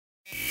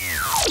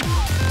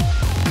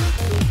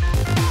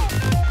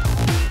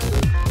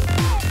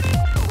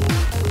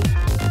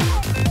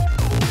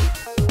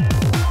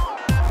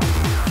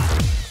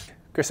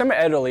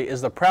Vicenza, Italy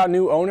is the proud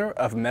new owner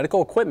of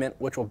medical equipment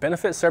which will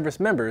benefit service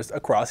members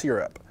across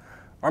Europe.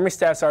 Army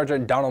Staff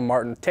Sergeant Donald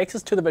Martin takes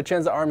us to the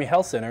Vicenza Army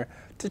Health Center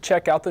to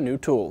check out the new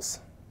tools.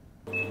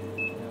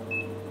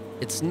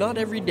 It's not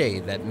every day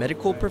that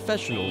medical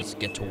professionals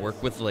get to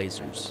work with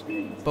lasers.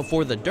 But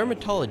for the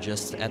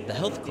dermatologists at the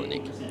health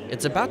clinic,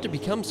 it's about to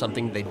become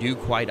something they do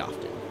quite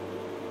often.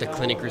 The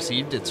clinic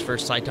received its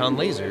first sight-on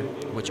laser,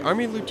 which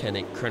Army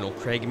Lieutenant Colonel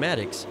Craig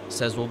Maddox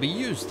says will be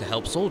used to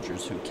help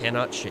soldiers who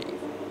cannot shave.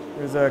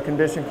 There's a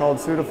condition called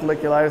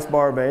pseudofolliculitis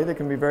barbae that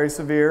can be very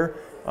severe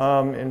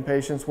in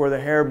patients where the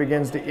hair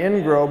begins to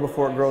ingrow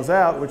before it grows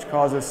out, which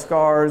causes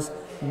scars,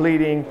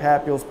 bleeding,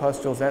 papules,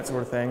 pustules, that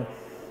sort of thing.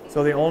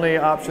 So the only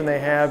option they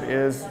have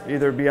is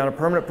either be on a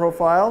permanent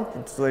profile,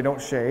 so they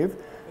don't shave,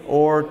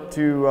 or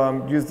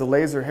to use the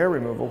laser hair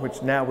removal,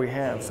 which now we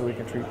have, so we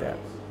can treat that.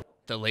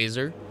 The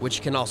laser,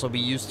 which can also be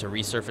used to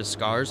resurface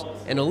scars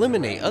and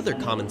eliminate other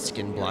common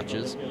skin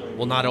blotches,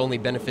 will not only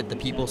benefit the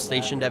people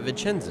stationed at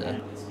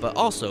Vicenza, but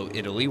also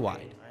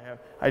Italy-wide.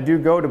 I do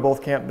go to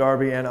both Camp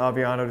Darby and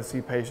Aviano to see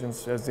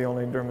patients as the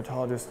only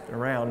dermatologist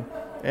around,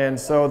 and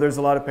so there's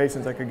a lot of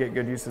patients that could get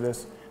good use of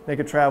this. They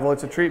could travel.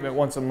 It's a treatment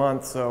once a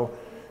month, so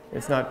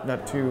it's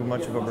not too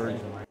much of a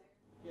burden.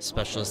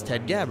 Specialist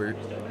Ted Gabbert,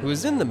 who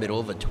is in the middle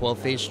of a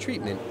 12-phase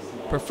treatment,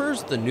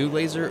 prefers the new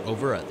laser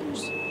over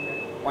others.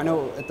 I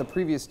know at the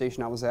previous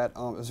station I was at, it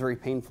was very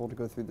painful to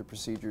go through the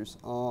procedures.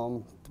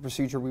 The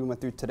procedure we went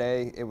through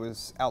today, it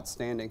was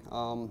outstanding.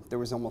 There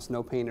was almost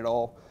no pain at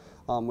all,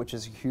 which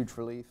is a huge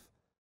relief.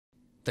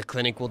 The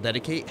clinic will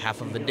dedicate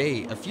half of the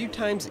day a few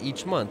times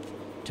each month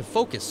to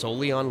focus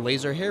solely on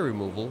laser hair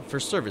removal for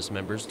service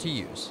members to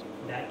use.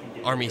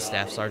 Army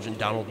Staff Sergeant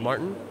Donald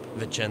Martin,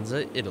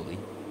 Vicenza, Italy.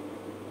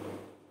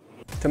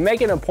 To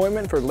make an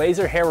appointment for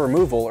laser hair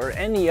removal or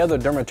any other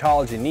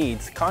dermatology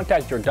needs,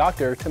 contact your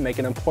doctor to make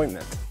an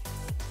appointment.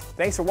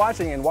 Thanks for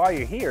watching, and while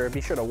you're here,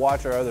 be sure to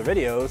watch our other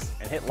videos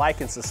and hit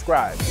like and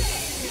subscribe.